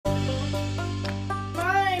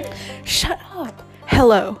Shut up.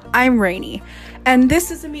 Hello, I'm Rainey, and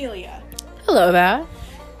this is Amelia. Hello there.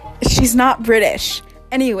 She's not British.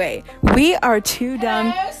 Anyway, we are two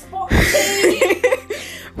dumb...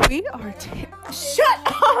 We are two... Shut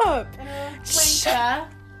up!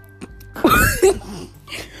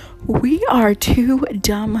 We are two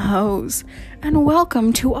dumb hoes, and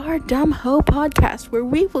welcome to our Dumb Hoe podcast, where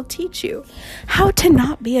we will teach you how to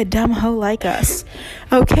not be a dumb hoe like us.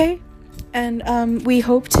 Okay? And we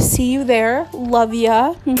hope to see you there. Love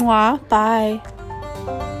ya. Mwah. Bye.